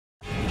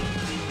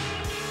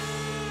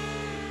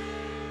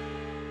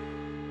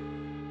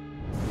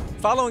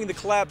Following the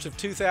collapse of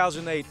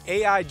 2008,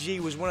 AIG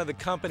was one of the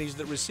companies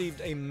that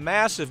received a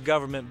massive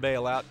government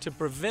bailout to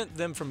prevent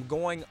them from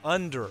going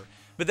under.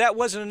 But that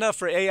wasn't enough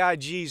for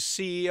AIG's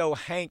CEO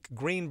Hank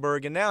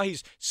Greenberg, and now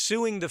he's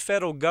suing the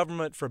federal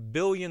government for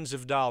billions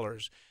of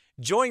dollars.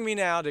 Joining me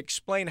now to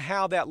explain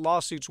how that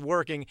lawsuit's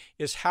working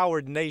is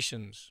Howard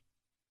Nations.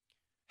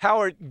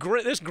 Howard,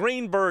 this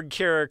Greenberg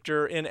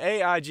character in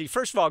AIG,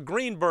 first of all,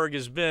 Greenberg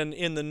has been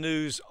in the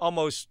news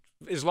almost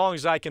as long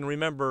as I can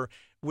remember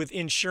with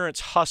insurance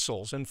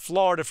hustles. In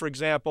Florida, for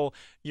example,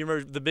 you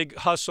remember the big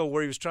hustle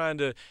where he was trying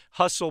to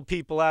hustle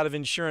people out of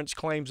insurance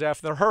claims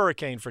after the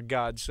hurricane, for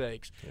God's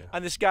sakes. Yeah.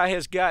 And this guy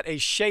has got a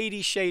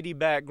shady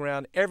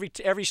background.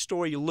 Every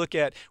story you look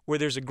at where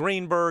there's a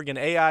Greenberg and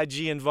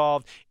AIG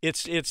involved,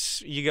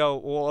 you go,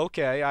 well,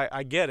 okay,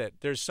 I get it.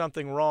 There's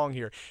something wrong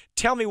here.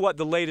 Tell me what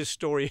the latest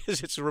story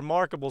is. It's a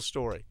remarkable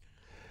story.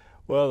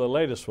 Well, the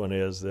latest one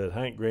is that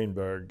Hank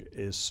Greenberg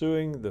is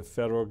suing the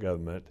federal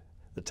government,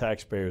 the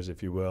taxpayers,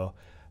 if you will,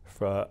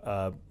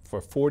 for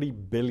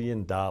 $40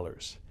 billion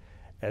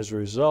as a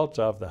result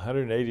of the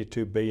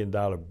 $182 billion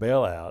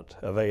bailout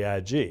of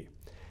AIG,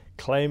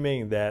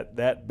 claiming that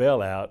that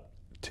bailout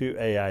to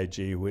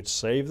AIG, which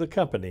saved the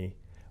company,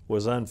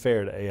 was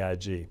unfair to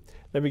AIG.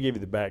 Let me give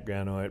you the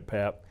background on it,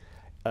 Pap.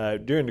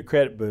 During the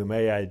credit boom,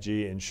 AIG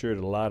insured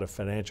a lot of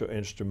financial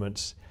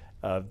instruments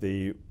of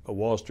the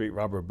Wall Street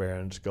robber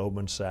barons,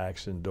 Goldman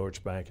Sachs and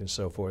Deutsche Bank and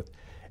so forth.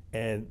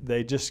 And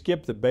they just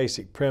skipped the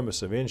basic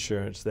premise of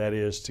insurance, that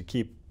is to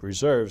keep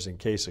reserves in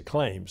case of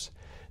claims.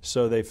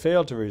 So they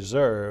failed to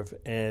reserve,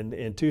 and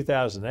in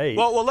 2008...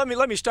 Well,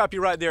 let me stop you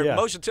right there.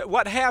 Yeah.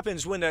 What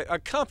happens when a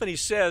company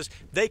says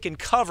they can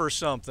cover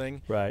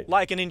something, right,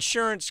 like an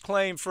insurance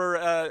claim for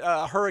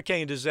a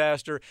hurricane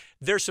disaster,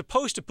 they're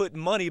supposed to put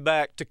money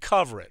back to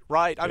cover it,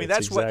 right? I mean,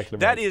 that's exactly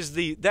that is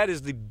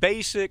the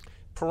basic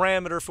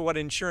parameter for what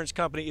an insurance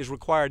company is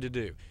required to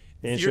do.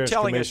 Insurance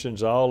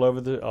commissions all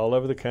over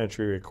the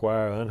country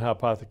require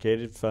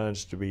unhypothecated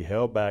funds to be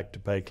held back to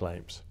pay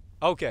claims.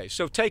 Okay,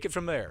 so take it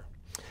from there.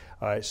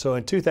 All right, so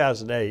in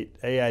 2008,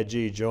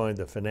 AIG joined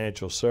the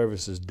financial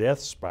services death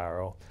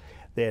spiral.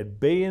 They had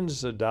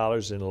billions of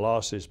dollars in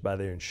losses by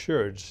their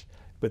insureds,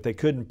 but they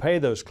couldn't pay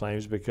those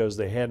claims because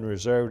they hadn't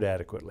reserved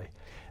adequately.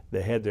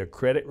 They had their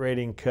credit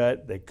rating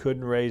cut, they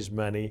couldn't raise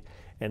money,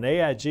 and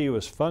AIG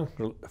was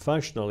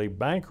functionally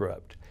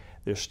bankrupt.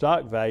 Their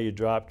stock value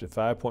dropped to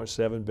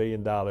 $5.7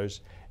 billion,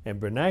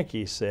 and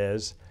Bernanke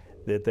says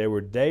that they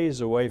were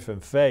days away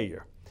from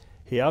failure.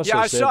 He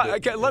also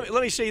said let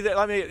me see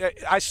that.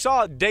 I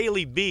saw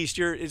Daily Beast.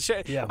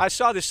 I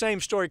saw the same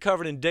story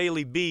covered in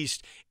Daily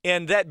Beast,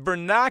 and that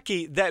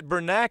Bernanke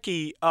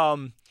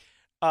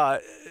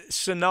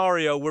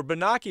scenario where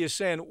Bernanke is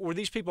saying, were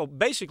these people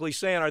basically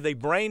saying, are they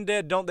brain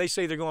dead? Don't they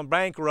say they're going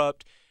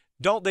bankrupt?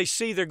 Don't they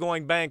see they're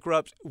going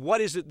bankrupt?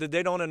 What is it that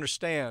they don't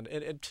understand?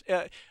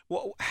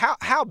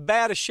 How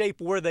bad a shape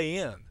were they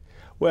in?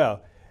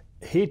 Well,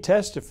 he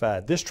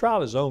testified. This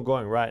trial is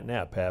ongoing right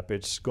now, Pap.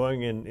 It's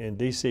going in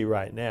D.C.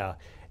 right now.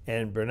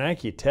 And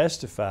Bernanke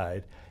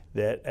testified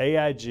that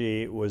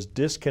AIG was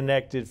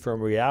disconnected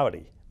from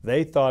reality.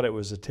 They thought it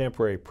was a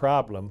temporary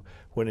problem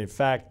when, in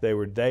fact, they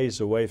were days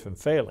away from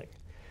failing.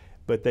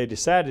 But they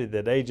decided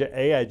that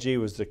AIG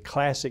was the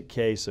classic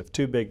case of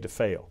too big to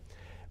fail,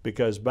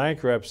 because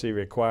bankruptcy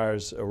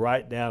requires a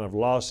write-down of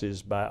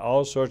losses by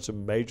all sorts of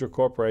major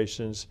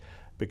corporations,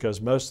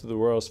 because most of the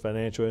world's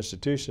financial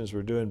institutions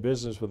were doing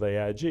business with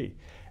AIG.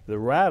 The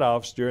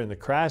write-offs during the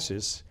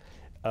crisis,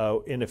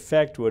 in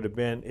effect, would have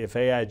been, if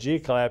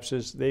AIG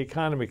collapses, the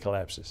economy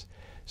collapses.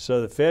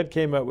 So the Fed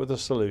came up with a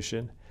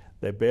solution.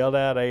 They bailed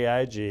out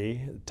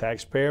AIG,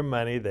 taxpayer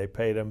money they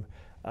paid them,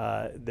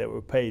 that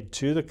were paid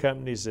to the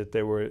companies that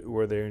they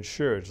were their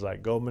insureds,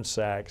 like Goldman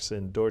Sachs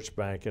and Deutsche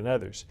Bank and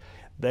others.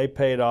 They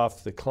paid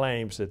off the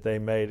claims that they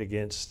made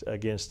against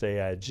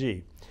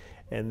AIG.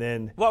 And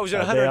then what was it,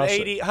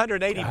 $180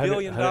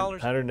 billion?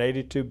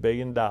 $182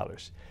 billion.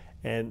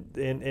 And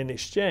in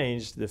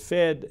exchange, the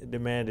Fed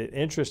demanded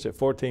interest at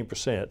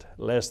 14%,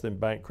 less than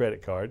bank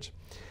credit cards,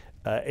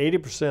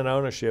 80%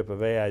 ownership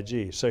of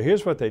AIG. So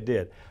here's what they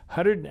did.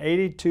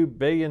 $182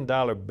 billion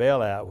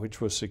bailout, which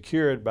was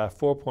secured by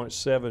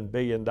 $4.7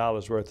 billion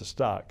worth of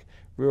stock.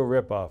 Real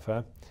ripoff,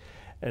 huh?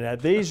 And now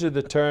these are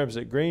the terms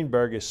that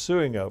Greenberg is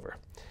suing over.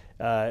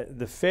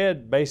 The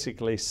Fed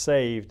basically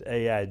saved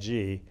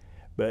AIG,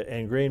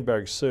 and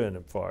Greenberg's suing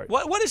them for it.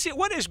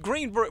 What is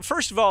Greenberg?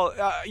 First of all,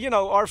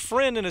 our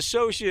friend and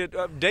associate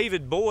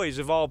David Boies,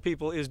 of all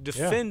people, is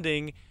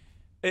defending,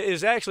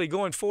 is actually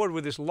going forward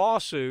with this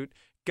lawsuit.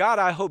 God,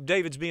 I hope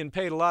David's being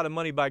paid a lot of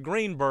money by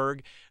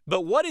Greenberg.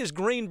 But what is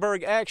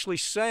Greenberg actually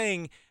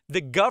saying the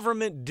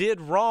government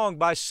did wrong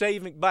by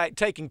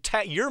taking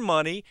your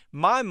money,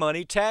 my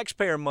money,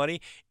 taxpayer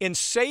money, in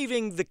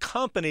saving the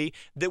company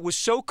that was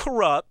so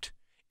corrupt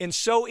and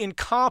so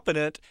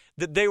incompetent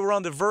that they were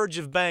on the verge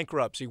of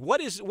bankruptcy?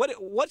 What is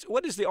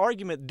the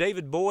argument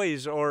David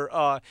Boies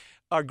or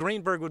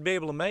Greenberg would be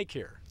able to make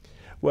here?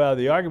 Well,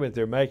 the argument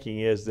they're making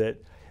is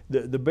that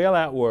the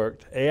bailout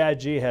worked.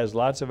 AIG has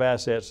lots of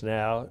assets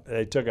now.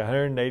 They took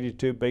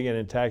 $182 billion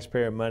in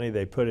taxpayer money.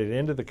 They put it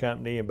into the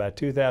company, and by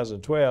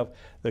 2012,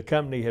 the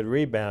company had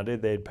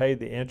rebounded. They had paid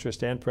the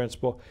interest and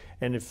principal,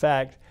 and in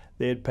fact,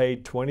 they had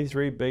paid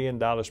 $23 billion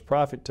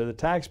profit to the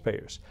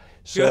taxpayers.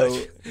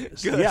 So,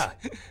 Good.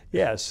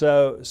 yeah.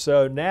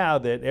 So now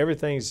that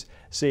everything's,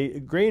 see,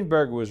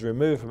 Greenberg was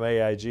removed from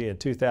AIG in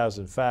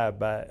 2005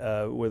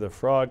 by with a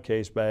fraud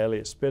case by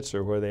Elliott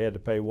Spitzer, where they had to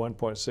pay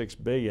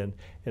 $1.6 billion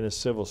in a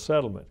civil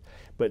settlement.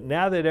 But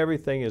now that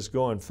everything is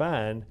going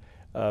fine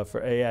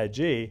for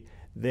AIG,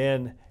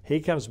 then he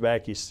comes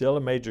back. He's still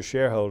a major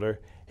shareholder.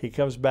 He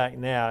comes back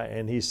now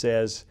and he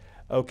says,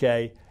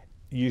 okay,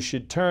 you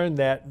should turn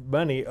that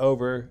money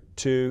over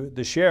to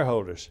the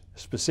shareholders,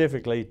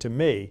 specifically to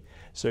me.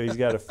 So he's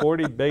got a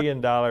 $40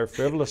 billion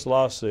frivolous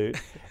lawsuit,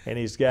 and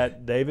he's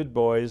got David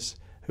Boies,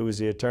 who was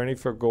the attorney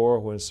for Gore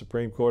when the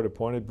Supreme Court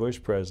appointed Bush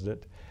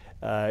president.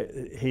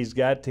 He's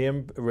got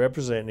him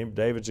representing him.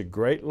 David's a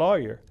great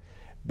lawyer.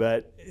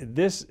 But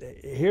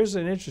here's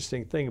an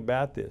interesting thing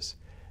about this.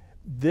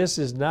 This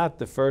is not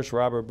the first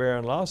robber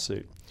baron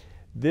lawsuit.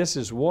 This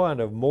is one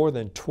of more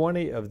than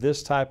 20 of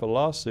this type of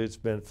lawsuits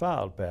been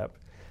filed, Pap.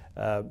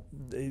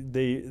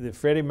 The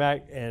Freddie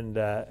Mac and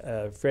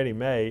Freddie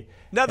Mae.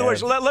 In other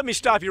words, let me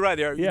stop you right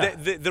there. Yeah.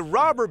 The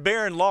robber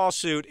baron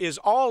lawsuit is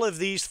all of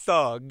these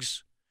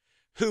thugs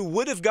who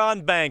would have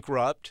gone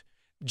bankrupt,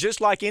 just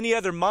like any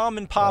other mom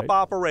and pop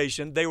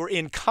operation. They were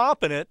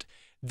incompetent.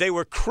 They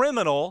were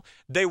criminal.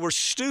 They were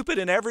stupid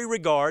in every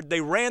regard.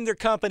 They ran their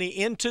company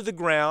into the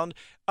ground.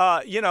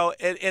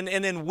 And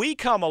then we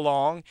come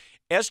along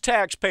as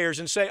taxpayers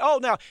and say, oh,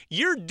 now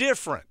you're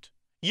different.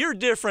 You're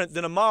different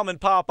than a mom and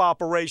pop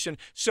operation,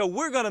 so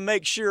we're going to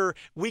make sure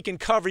we can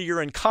cover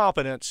your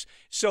incompetence.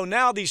 So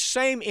now these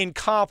same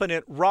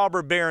incompetent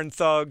robber baron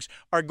thugs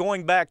are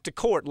going back to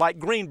court, like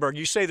Greenberg.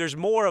 You say there's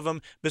more of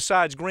them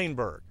besides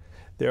Greenberg.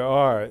 There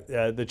are.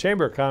 The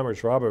Chamber of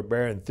Commerce robber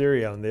baron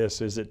theory on this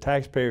is that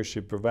taxpayers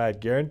should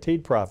provide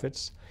guaranteed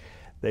profits.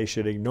 They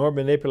should ignore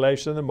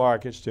manipulation of the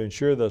markets to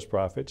ensure those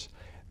profits.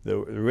 The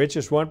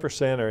richest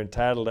 1% are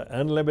entitled to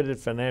unlimited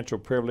financial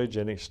privilege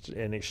in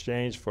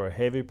exchange for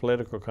heavy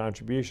political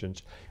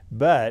contributions.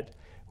 But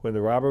when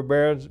the robber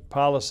baron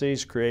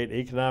policies create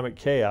economic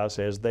chaos,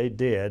 as they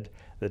did,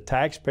 the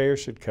taxpayers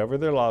should cover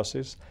their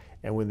losses.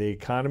 And when the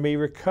economy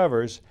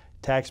recovers,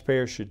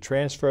 taxpayers should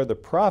transfer the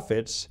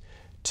profits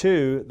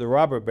to the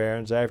robber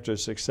barons after a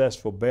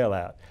successful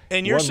bailout.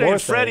 And you're saying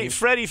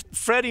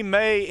Freddie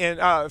Mae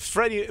and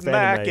Freddie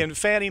Mac and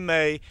Fannie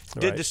Mae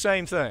did the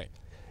same thing.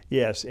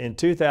 Yes, in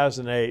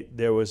 2008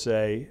 there was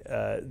a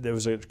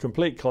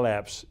complete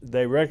collapse.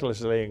 They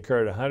recklessly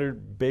incurred hundreds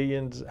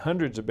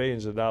of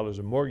billions of dollars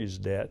in mortgage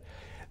debt.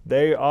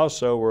 They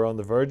also were on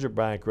the verge of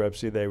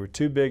bankruptcy. They were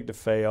too big to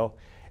fail,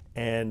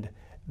 and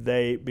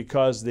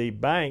because the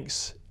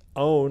banks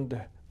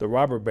owned, the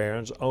robber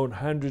barons owned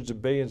hundreds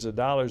of billions of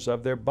dollars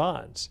of their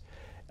bonds.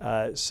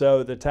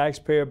 So the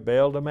taxpayer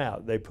bailed them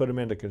out. They put them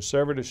into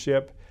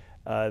conservatorship.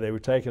 They were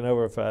taken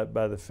over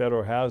by the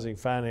Federal Housing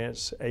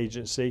Finance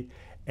Agency,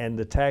 and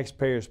the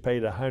taxpayers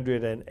paid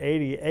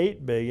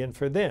 $188 billion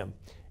for them.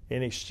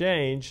 In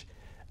exchange,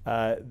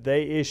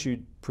 they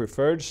issued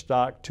preferred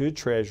stock to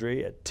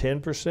Treasury at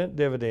 10%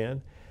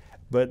 dividend,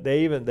 but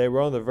they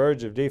were on the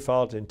verge of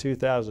default in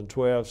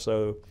 2012,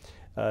 so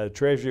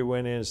Treasury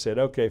went in and said,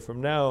 okay,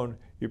 from now on,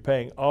 you're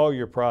paying all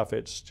your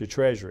profits to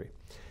Treasury.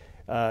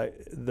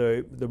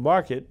 The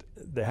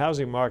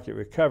housing market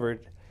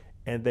recovered,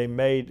 and they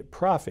made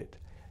profit.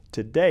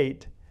 To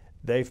date,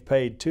 they've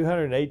paid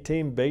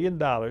 $218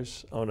 billion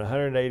on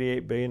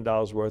 $188 billion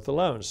worth of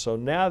loans. So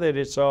now that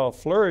it's all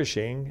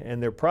flourishing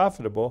and they're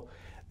profitable,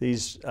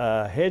 these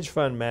hedge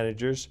fund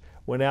managers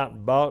went out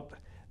and bought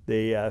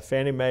the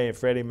Fannie Mae and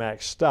Freddie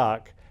Mac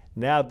stock.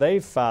 Now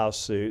they've filed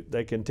suit.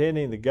 They're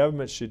contending the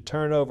government should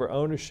turn over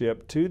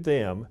ownership to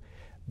them,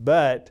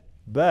 but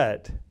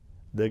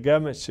the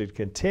government should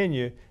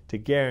continue to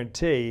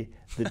guarantee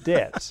the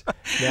debts.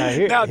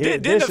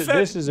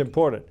 This is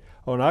important.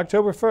 On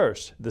October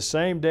 1st, the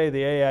same day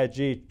the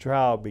AIG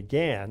trial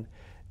began,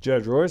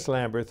 Judge Royce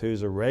Lamberth,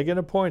 who's a Reagan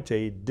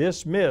appointee,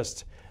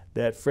 dismissed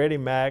that Freddie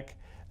Mac,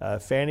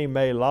 Fannie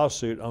Mae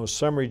lawsuit on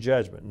summary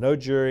judgment. No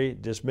jury,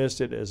 dismissed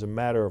it as a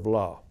matter of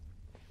law.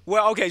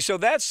 Well, okay, so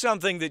that's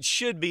something that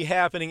should be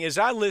happening. As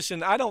I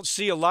listen, I don't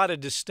see a lot of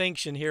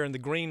distinction here in the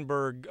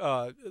Greenberg,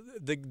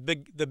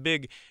 the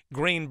big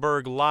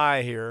Greenberg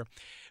lie here.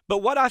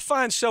 But what I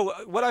find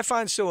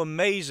so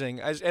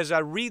amazing as I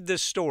read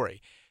this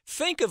story,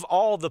 think of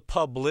all the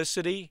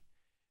publicity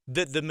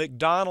that the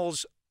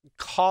McDonald's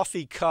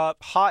coffee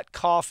cup, hot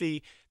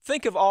coffee,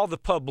 think of all the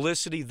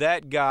publicity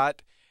that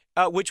got,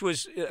 which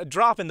was a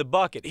drop in the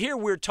bucket. Here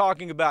we're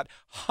talking about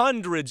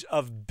hundreds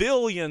of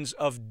billions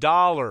of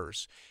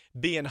dollars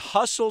being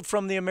hustled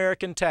from the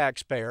American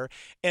taxpayer,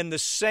 and the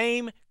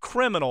same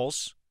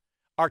criminals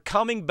are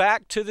coming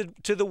back to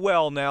the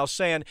well now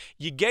saying,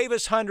 you gave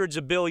us hundreds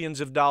of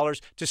billions of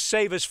dollars to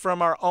save us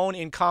from our own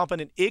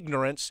incompetent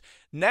ignorance.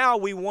 Now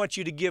we want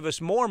you to give us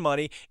more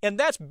money, and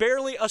that's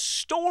barely a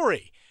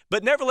story.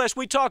 But nevertheless,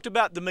 we talked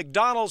about the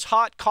McDonald's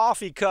hot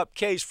coffee cup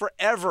case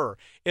forever,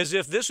 as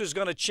if this was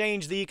going to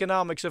change the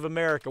economics of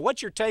America.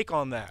 What's your take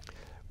on that?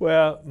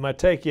 Well, my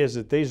take is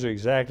that these are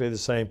exactly the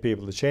same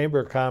people. The Chamber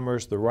of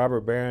Commerce, the robber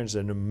barons,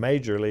 and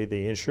majorly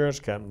the insurance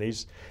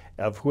companies,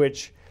 of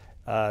which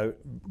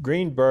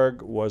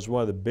Greenberg was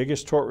one of the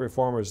biggest tort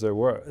reformers there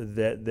were,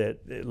 that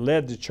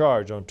led the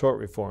charge on tort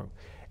reform.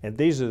 And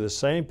these are the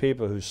same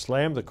people who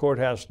slammed the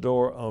courthouse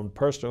door on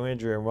personal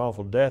injury and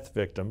wrongful death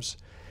victims,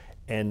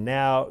 and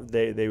now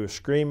they were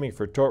screaming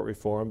for tort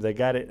reform. They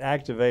got it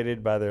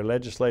activated by their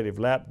legislative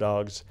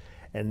lapdogs,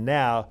 and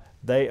now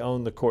they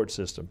own the court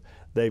system.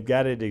 They've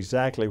got it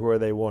exactly where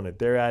they want it.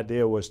 Their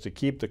idea was to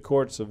keep the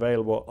courts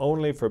available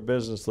only for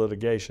business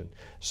litigation.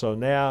 So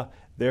now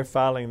they're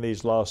filing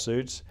these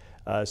lawsuits.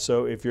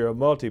 So if you're a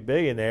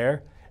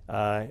multi-billionaire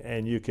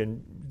and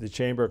the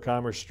Chamber of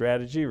Commerce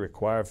strategy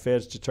require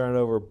feds to turn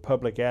over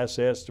public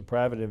assets to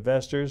private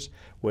investors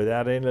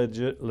without any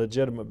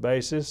legitimate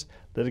basis,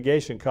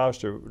 litigation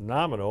costs are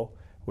nominal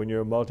when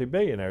you're a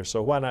multi-billionaire,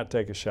 so why not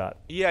take a shot?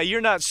 Yeah,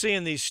 you're not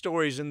seeing these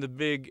stories in the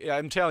big,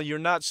 I'm telling you, you're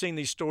not seeing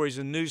these stories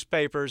in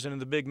newspapers and in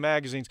the big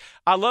magazines.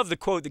 I love the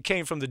quote that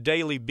came from the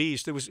Daily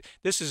Beast.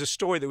 This is a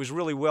story that was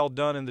really well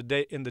done in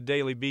the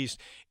Daily Beast,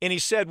 and he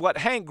said what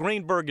Hank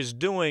Greenberg is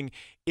doing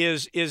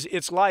is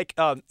it's like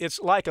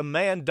a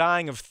man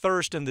dying of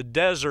thirst in the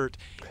desert,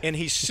 and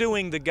he's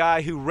suing the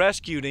guy who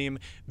rescued him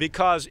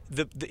because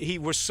he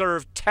was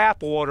served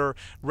tap water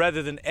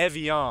rather than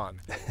Evian,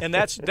 and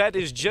that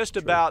is just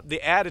about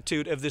the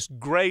attitude of this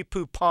gray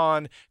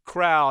poupon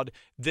crowd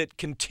that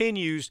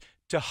continues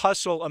to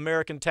hustle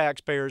American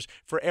taxpayers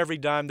for every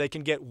dime they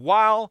can get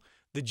while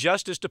the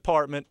Justice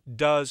Department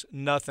does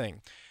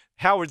nothing.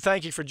 Howard,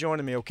 thank you for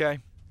joining me, okay?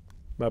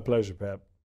 My pleasure, Pap.